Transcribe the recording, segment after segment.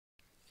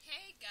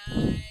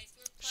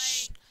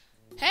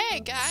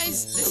Hey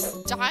guys, this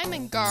is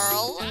Diamond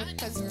Girl,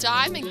 because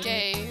Diamond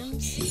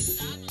Games.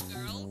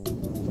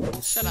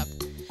 Shut up.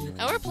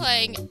 Now we're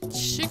playing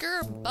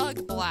Sugar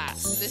Bug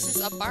Blast. This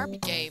is a Barbie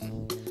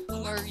game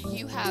where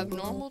you have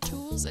normal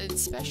tools and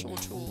special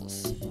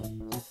tools.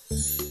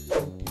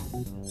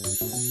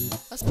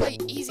 Let's play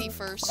easy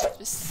first,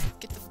 just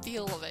get the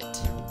feel of it.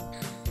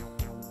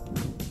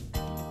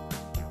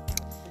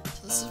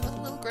 So this is for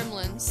the little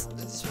gremlins,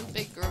 this is for the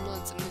big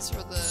gremlins, and these are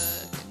for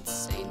the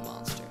insane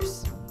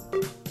monsters.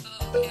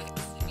 Oh, yeah,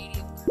 it's the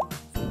medium.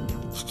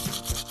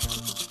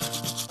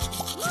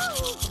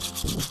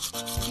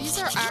 These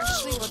are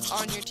actually what's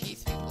on your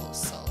teeth, people,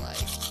 so like...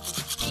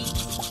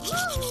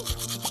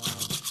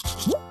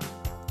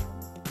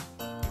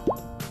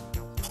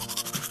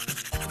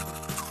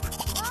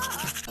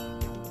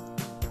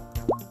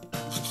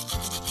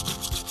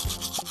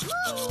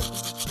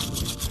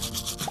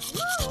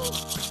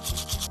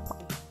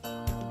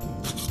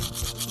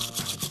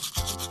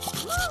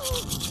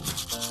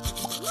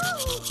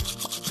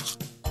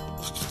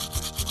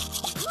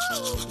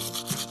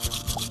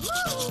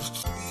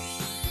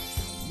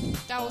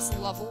 That was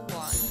level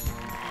 1.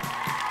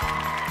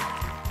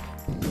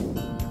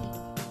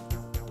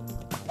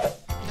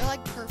 They're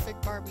like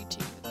perfect Barbie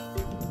teeth.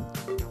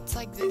 It's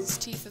like these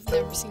teeth have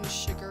never seen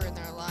sugar in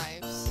their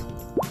lives.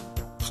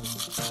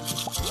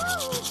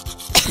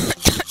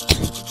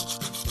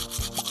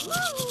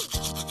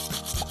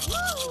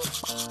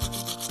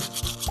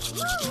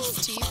 These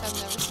teeth have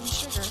never seen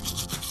sugar.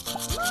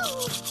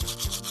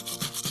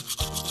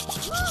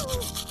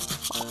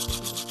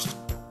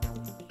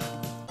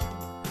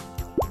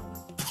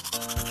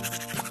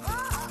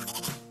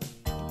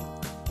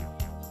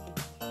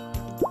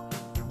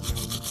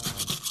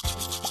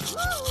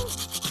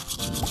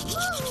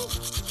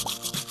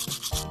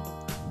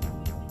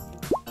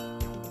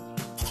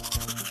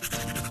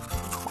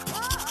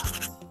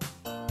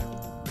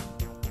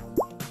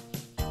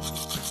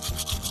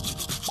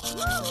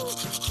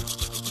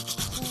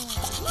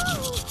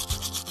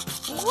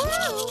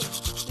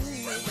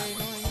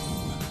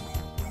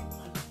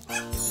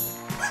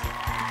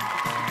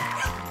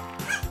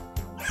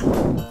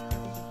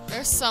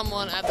 There's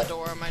someone at the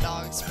door, my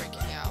dog's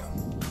freaking out.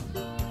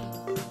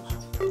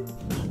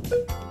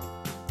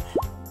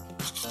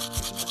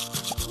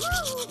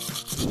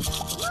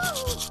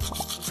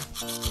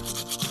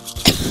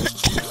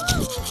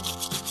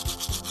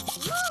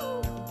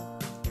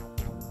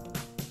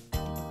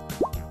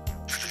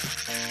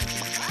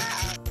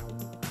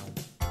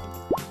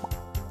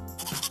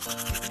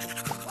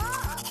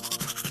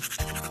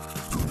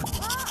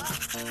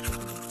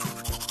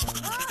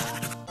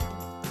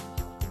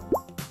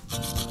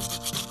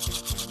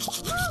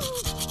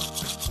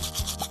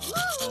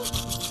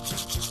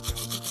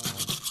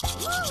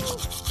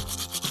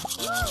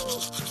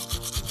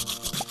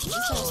 This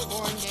is the most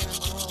boring game in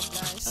the world,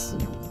 guys.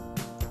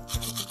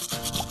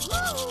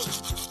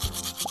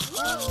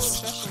 What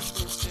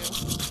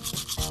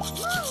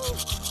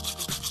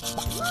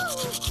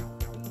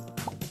do the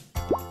special tools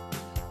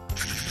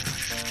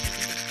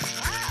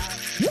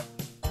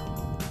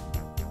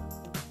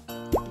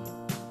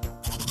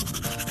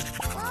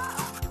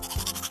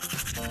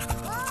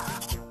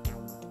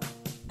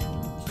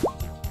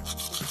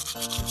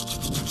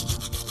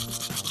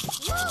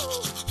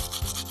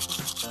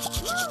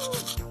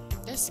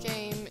This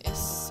game is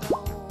so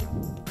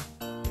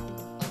annoying.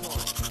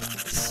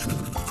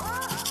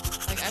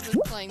 Like, I've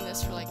been playing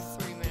this for like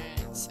 3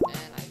 minutes,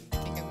 and I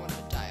think I'm gonna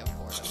die of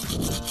boredom.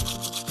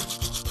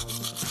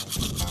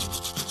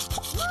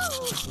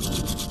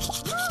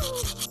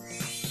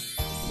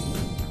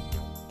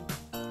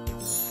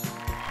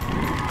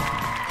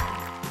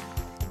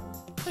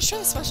 Let's try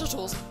the special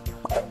tools.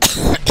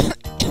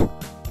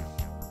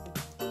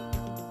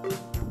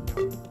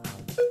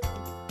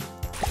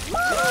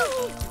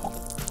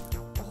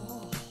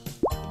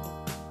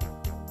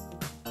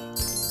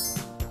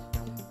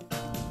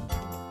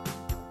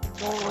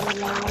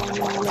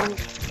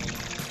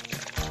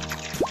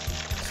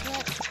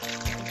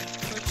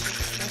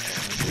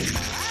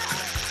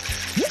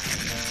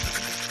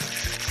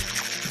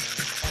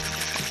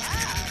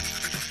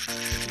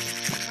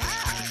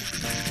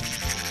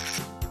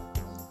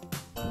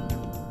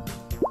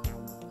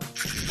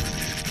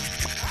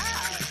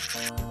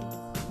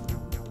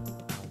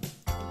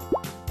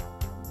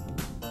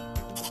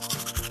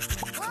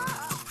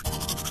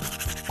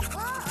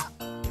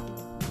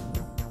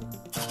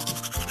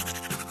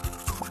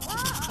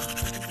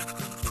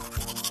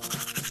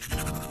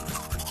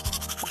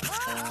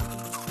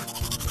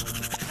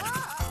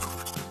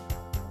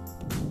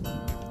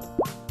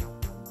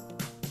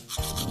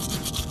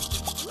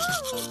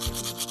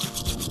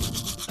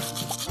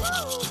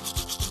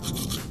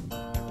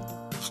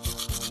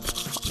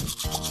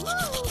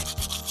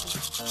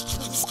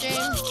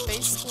 Game,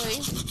 basically,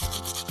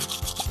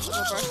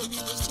 we're brushing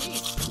people's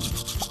teeth.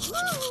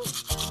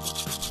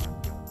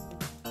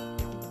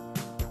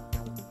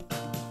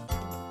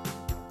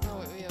 Oh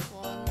wait, we have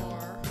one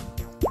more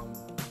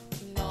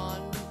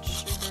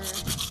non-sugar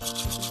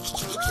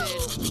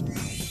coated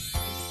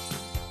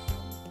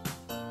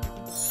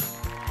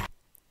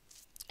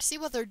see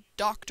what other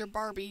Dr.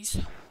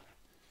 Barbies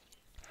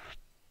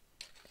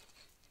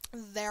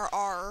there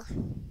are.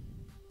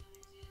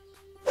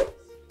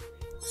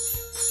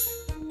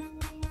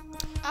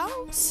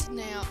 Oh,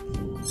 snap.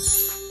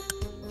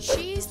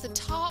 She's the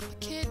top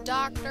kid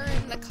doctor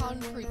in the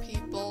country,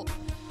 people.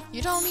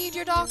 You don't need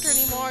your doctor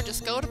anymore,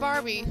 just go to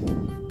Barbie.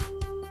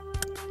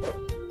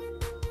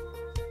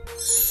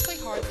 Let's play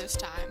hard this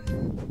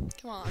time.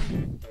 Come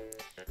on.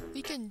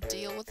 We can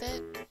deal with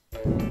it.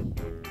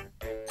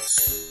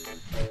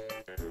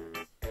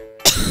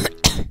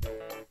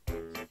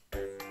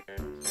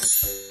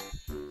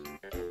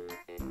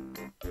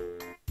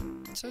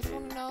 So if you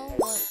want to know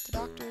what the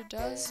doctor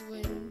does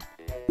when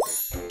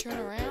you turn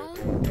around,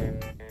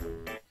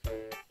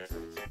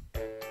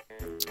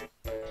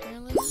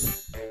 apparently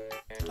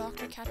the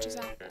doctor catches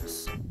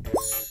apples.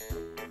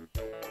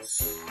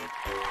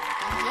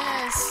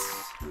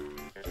 Yes,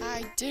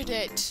 I did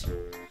it.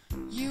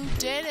 You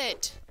did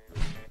it.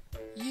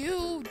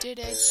 You did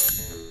it.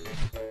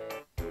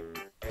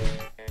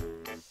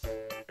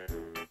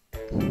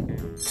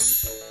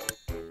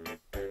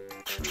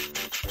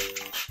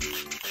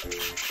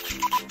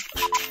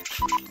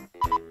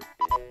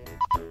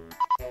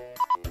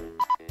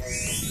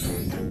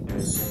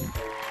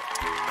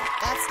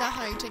 That's not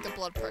how you take a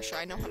blood pressure.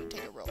 I know how to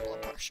take a real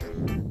blood pressure.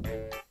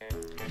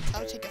 It's how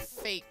to take a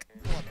fake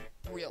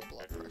real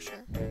blood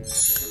pressure.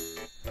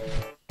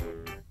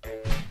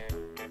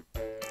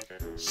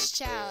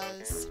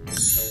 Shows.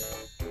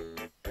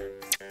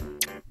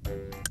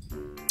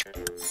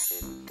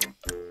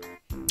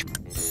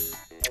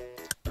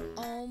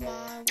 Oh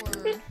my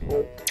word.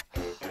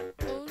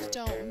 Those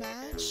don't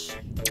match.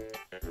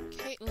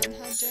 Caitlin,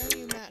 how dare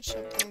you match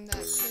something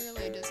that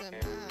clearly doesn't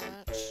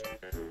match?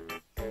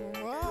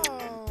 Whoa.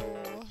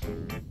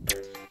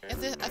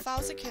 If I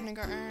was a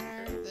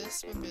kindergartner,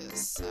 this would be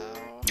so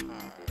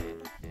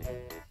hard.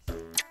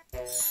 I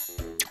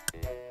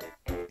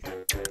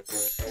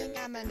think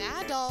I'm an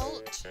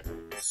adult.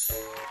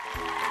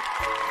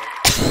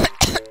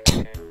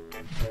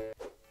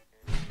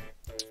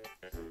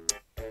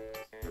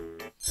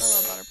 Hello,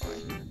 Butterboy.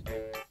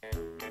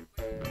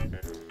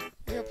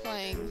 We are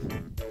playing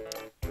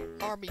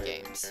Barbie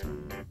games.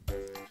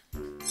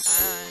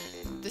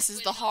 And this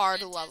is the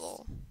hard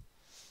level.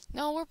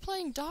 No, we're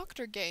playing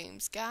doctor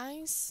games,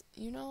 guys.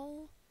 You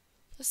know?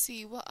 Let's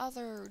see, what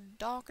other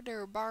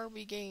Dr.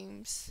 Barbie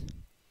games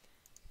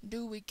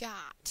do we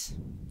got?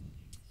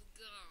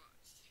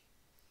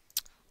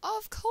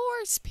 Of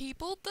course,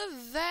 people, the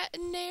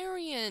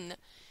veterinarian.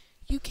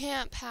 You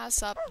can't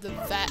pass up the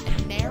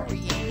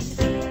veterinarian.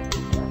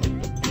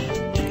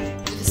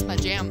 This is my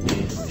jam.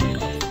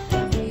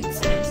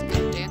 Let's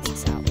go dance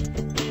this out.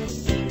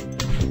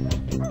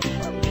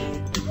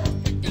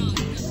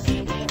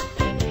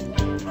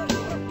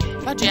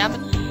 My jam.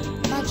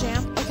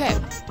 Okay.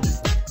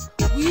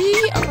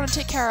 We are going to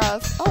take care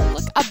of... Oh,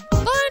 look, a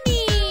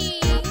bunny!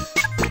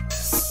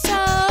 So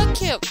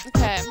cute.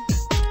 Okay.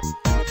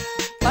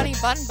 Bunny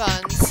Bun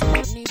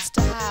Buns needs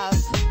to have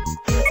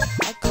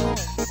a comb.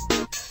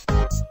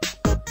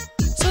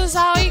 So this is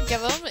how you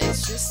give them.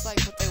 It's just like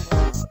what they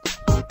want.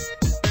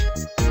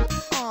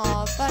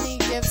 Aw, Bunny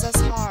gives us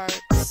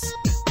hearts.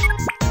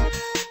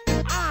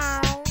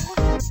 Ow.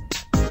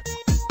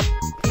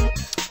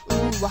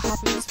 Ooh, what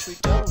happens if we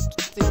don't?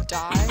 Do they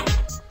die?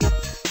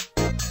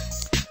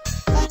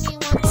 Bunny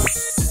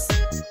wants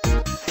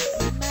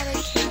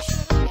medication,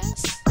 I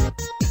guess?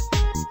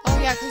 Oh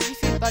yeah, because you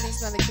feed bunnies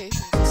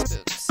medications with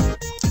spoons.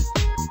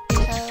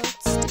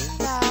 Toads do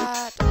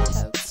that.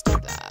 Toads do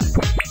that.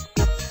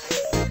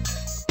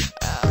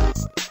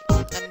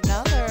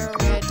 Another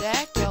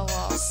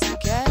ridiculous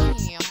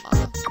game.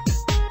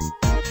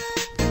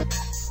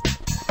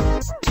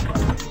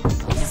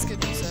 Oh, this is good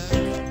music.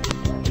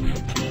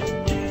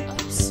 Oh,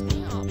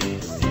 snap.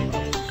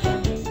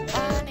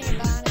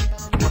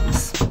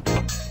 Bunnies.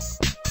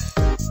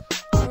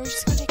 Oh, we're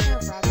just gonna take care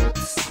of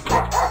rabbits.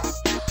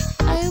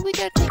 Oh, we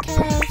gotta take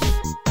care of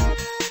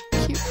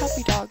cute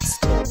puppy dogs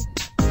too.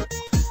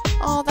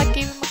 Oh, that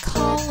gave him a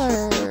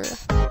collar.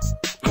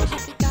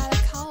 Puppy got a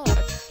collar.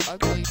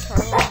 Ugly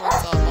turtle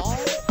with a ball.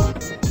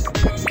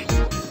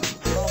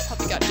 Oh,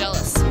 puppy got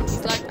jealous.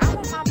 He's like, I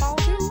want my ball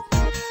too.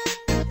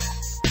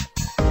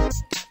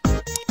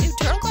 Dude,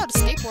 turtle got a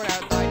skateboard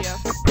out of the idea.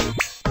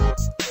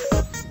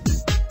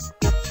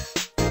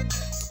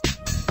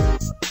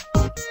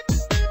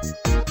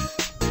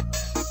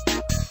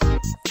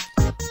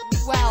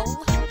 Well,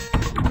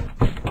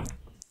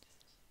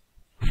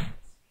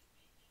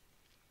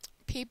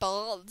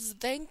 people,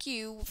 thank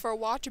you for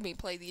watching me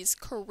play these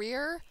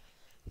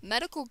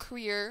medical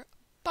career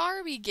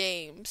Barbie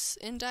games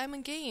in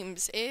Diamond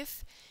Games.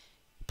 If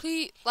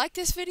please like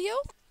this video,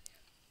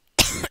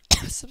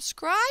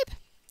 subscribe.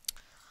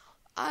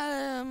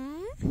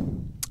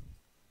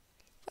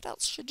 What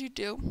else should you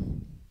do?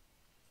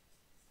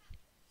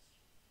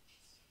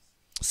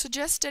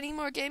 Suggest any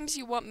more games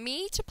you want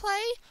me to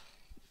play,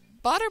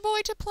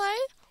 Butterboy to play,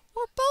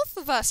 or both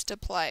of us to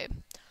play.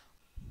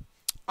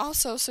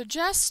 Also,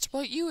 suggest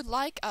what you would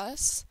like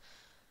us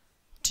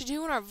to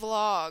do in our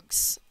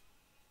vlogs.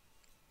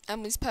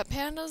 Emily's Pet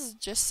Pandas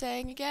just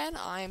saying again,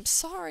 I'm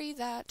sorry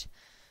that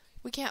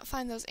we can't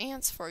find those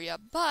ants for you,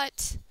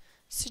 but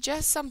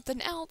suggest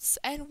something else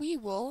and we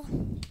will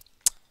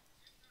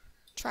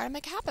try to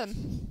make it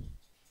happen.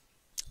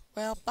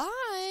 Well,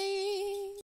 bye!